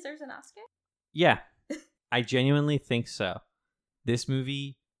this movie deserves an Oscar? Yeah. I genuinely think so. This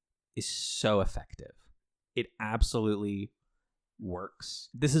movie is so effective. It absolutely works.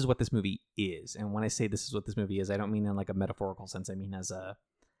 This is what this movie is. And when I say this is what this movie is, I don't mean in like a metaphorical sense. I mean as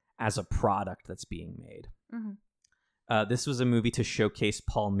a product that's being made. Mm-hmm. This was a movie to showcase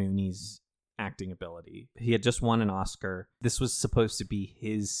Paul Mooney's acting ability. He had just won an Oscar. This was supposed to be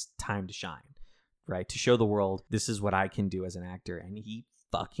his time to shine, right? To show the world, this is what I can do as an actor. And he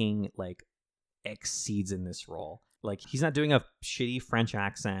fucking like exceeds in this role. Like, he's not doing a shitty French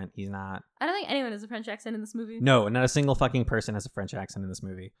accent. He's not... I don't think anyone has a French accent in this movie. No, not a single fucking person has a French accent in this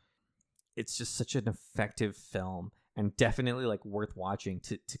movie. It's just such an effective film and definitely, like, worth watching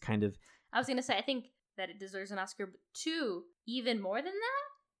to kind of... I was going to say, I think that it deserves an Oscar, but 2, even more than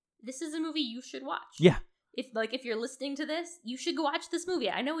that, this is a movie you should watch. Yeah. If you're listening to this, you should go watch this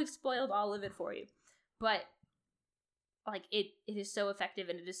movie. I know we've spoiled all of it for you, but, like, it is so effective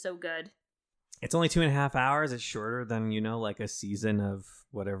and it is so good. It's only 2.5 hours. It's shorter than, like a season of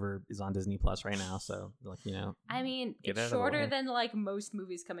whatever is on Disney Plus right now. So, like, I mean, it's shorter than, like, most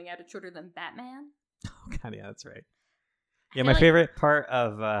movies coming out. It's shorter than Batman. Oh, God, yeah, that's right. Yeah, my favorite part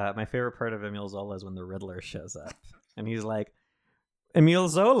of Emile Zola is when the Riddler shows up. And he's like, Emile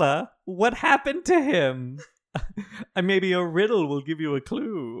Zola, what happened to him? Maybe a riddle will give you a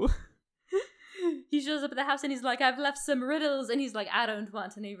clue. He shows up at the house and he's like, I've left some riddles. And he's like, I don't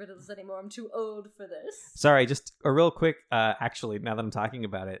want any riddles anymore. I'm too old for this. Sorry, just a real quick, actually, now that I'm talking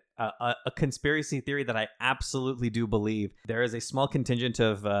about it, a conspiracy theory that I absolutely do believe. There is a small contingent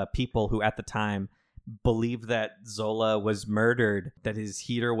of people who at the time believed that Zola was murdered, that his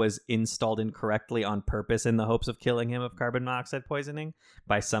heater was installed incorrectly on purpose in the hopes of killing him of carbon monoxide poisoning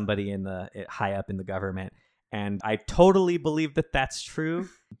by somebody high up in the government. And I totally believe that that's true.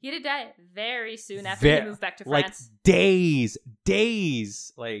 He did die very soon after he moved back to France. Like days,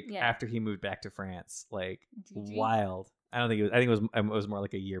 after he moved back to France. Like, GG. Wild. I think it was more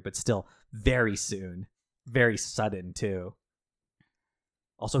like a year, but still very soon. Very sudden, too.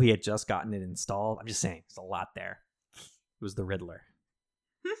 Also, he had just gotten it installed. I'm just saying, there's a lot there. It was the Riddler.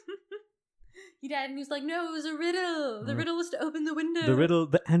 He died and he was like, no, it was a riddle. The riddle was to open the window.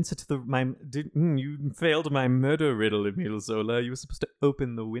 The answer to you failed my murder riddle, Emile Zola. You were supposed to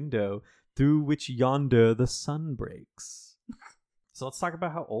open the window through which yonder the sun breaks. So let's talk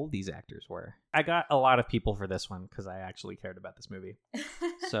about how old these actors were. I got a lot of people for this one because I actually cared about this movie.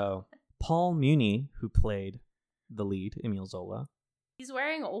 So Paul Muni, who played the lead, Emile Zola. He's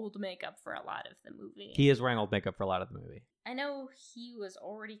wearing old makeup for a lot of the movie. He is wearing old makeup for a lot of the movie. I know he was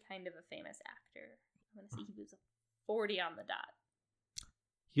already kind of a famous actor. I'm going to say he was 40 on the dot.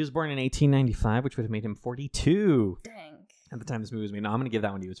 He was born in 1895, which would have made him 42. Dang. at the time this movie was made. No, I'm going to give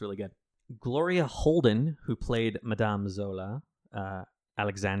that one to you. It's really good. Gloria Holden, who played Madame Zola,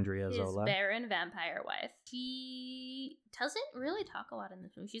 Alexandria His Zola. barren vampire wife. She doesn't really talk a lot in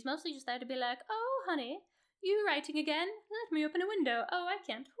this movie. She's mostly just there to be like, oh, honey, you writing again? Let me open a window. Oh, I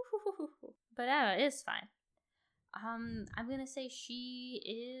can't. But it's fine. I'm gonna say she's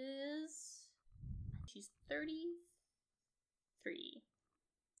 33.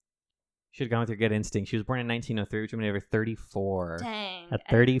 Should have gone with your gut instinct. She was born in 1903, which made her 34. Dang. At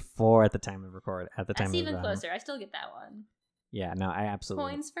 34 at the time of record. That's even closer. I still get that one. Yeah, no, I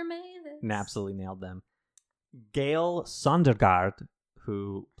absolutely. Points for Mavis. Absolutely nailed them. Gail Sondergaard,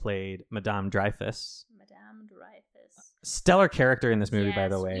 who played Madame Dreyfus. Madame Dreyfus. Stellar character in this movie, yes, by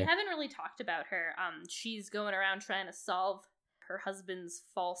the way. We haven't really talked about her. She's going around trying to solve her husband's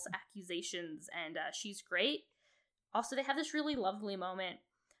false accusations, and she's great. Also, they have this really lovely moment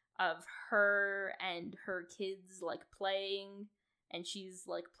of her and her kids like playing, and she's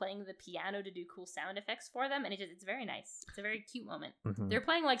like playing the piano to do cool sound effects for them, and it's very nice. It's a very cute moment. Mm-hmm. They're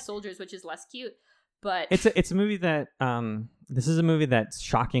playing like soldiers, which is less cute, but it's a movie that this is a movie that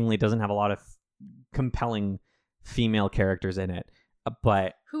shockingly doesn't have a lot of compelling female characters in it,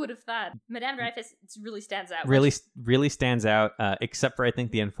 but who would have thought? Madame Dreyfus really stands out. Really stands out, except for I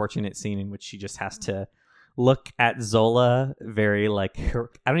think the unfortunate scene in which she just has to look at Zola very like I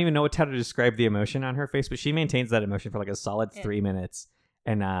don't even know how to describe the emotion on her face, but she maintains that emotion for like a solid 3 minutes,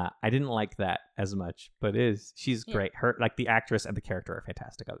 and I didn't like that as much, but she's great. Her like the actress and the character are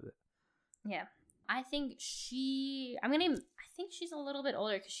fantastic of it. Yeah, I think she's a little bit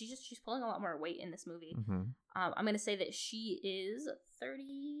older because she's pulling a lot more weight in this movie. Mm-hmm. I'm gonna say that she is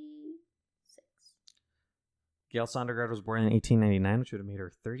 36. Gail Sondergaard was born in 1899, which would have made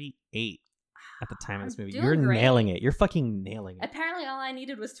her 38 at the time of this movie. You're great. nailing it. You're fucking nailing it. Apparently, all I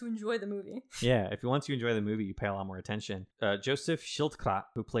needed was to enjoy the movie. Yeah, if once you enjoy the movie, you pay a lot more attention. Joseph Schildkraut,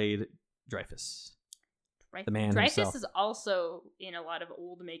 who played Dreyfus. The man Dreyfus himself. is also in a lot of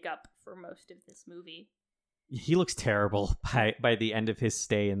old makeup for most of this movie. He looks terrible by the end of his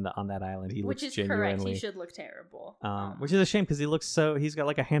stay on that island. He which looks is genuinely correct. He should look terrible. Which is a shame because he's got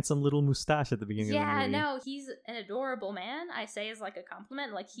like a handsome little mustache at the beginning of the movie. Yeah, no, he's an adorable man. I say as like a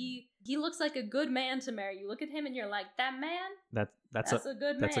compliment. Like he looks like a good man to marry. You look at him and you're like, that man. That's a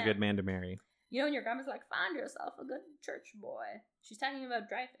good man. That's a good man to marry. You know, and your grandma's like, find yourself a good church boy. She's talking about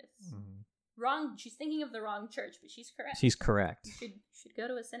Dreyfus. Mm-hmm. Wrong. She's thinking of the wrong church, but she's correct. She's correct. You should go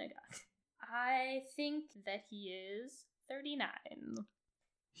to a synagogue. I think that he is 39.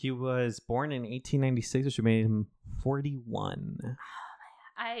 He was born in 1896, which made him 41.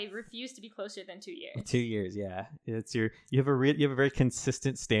 I refuse to be closer than 2 years. 2 years, yeah. You have a very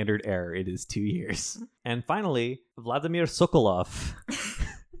consistent standard error. It is 2 years. And finally, Vladimir Sokolov,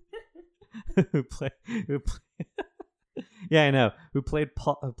 who played yeah, I know. Who played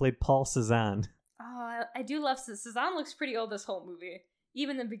Paul Cézanne. Oh, I do love Cézanne. Looks pretty old this whole movie.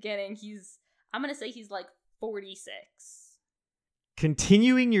 Even in the beginning, I'm gonna say he's like 46.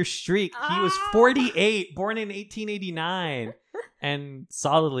 Continuing your streak, he was 48, born in 1889, and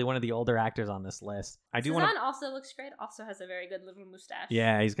solidly one of the older actors on this list. Cézanne also looks great. Also has a very good little mustache.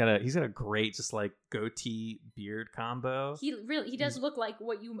 Yeah, he's got a great just like goatee beard combo. He does look like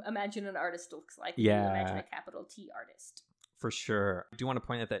what you imagine an artist looks like. Yeah, you imagine a capital T artist. For sure. I do want to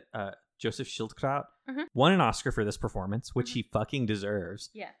point out that Joseph Schildkraut won an Oscar for this performance, which he fucking deserves.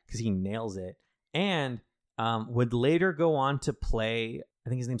 Yeah. Because he nails it. And would later go on to play, I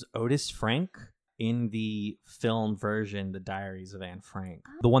think his name's Otis Frank, in the film version, The Diaries of Anne Frank.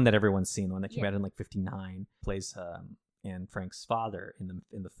 The one that everyone's seen, the one that came out in like 1959, plays Anne Frank's father in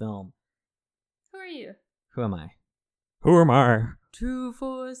the film. Who are you? Who am I? Who am I?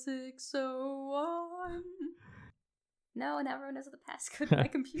 24601. No, now everyone knows the passcode to my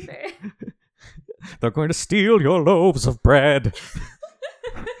computer. They're going to steal your loaves of bread.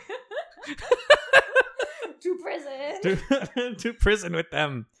 To prison. To prison with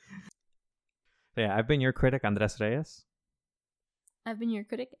them. Yeah, I've been your critic, Andres Reyes. I've been your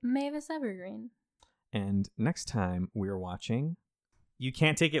critic, Mavis Evergreen. And next time we're watching You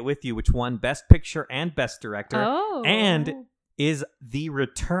Can't Take It With You, which won Best Picture and Best Director. Oh. And is the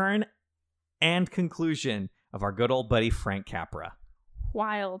return and conclusion of our good old buddy Frank Capra.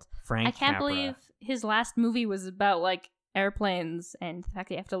 Wild. Frank I can't Capra. believe his last movie was about like airplanes and the fact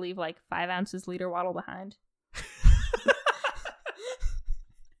that you have to leave like 5 ounces liter waddle behind.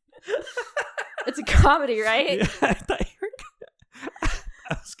 It's a comedy, right? Yeah, I thought you were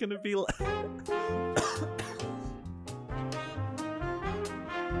I was gonna be like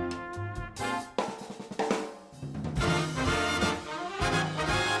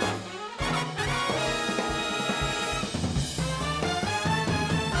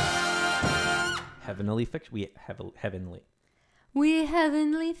heavenly fiction. We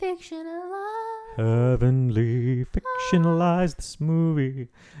heavenly fictionalized. Heavenly fictionalized this movie.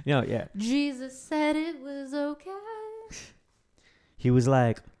 Yeah. Jesus said it was okay. He was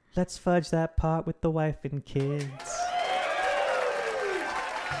like, let's fudge that part with the wife and kids.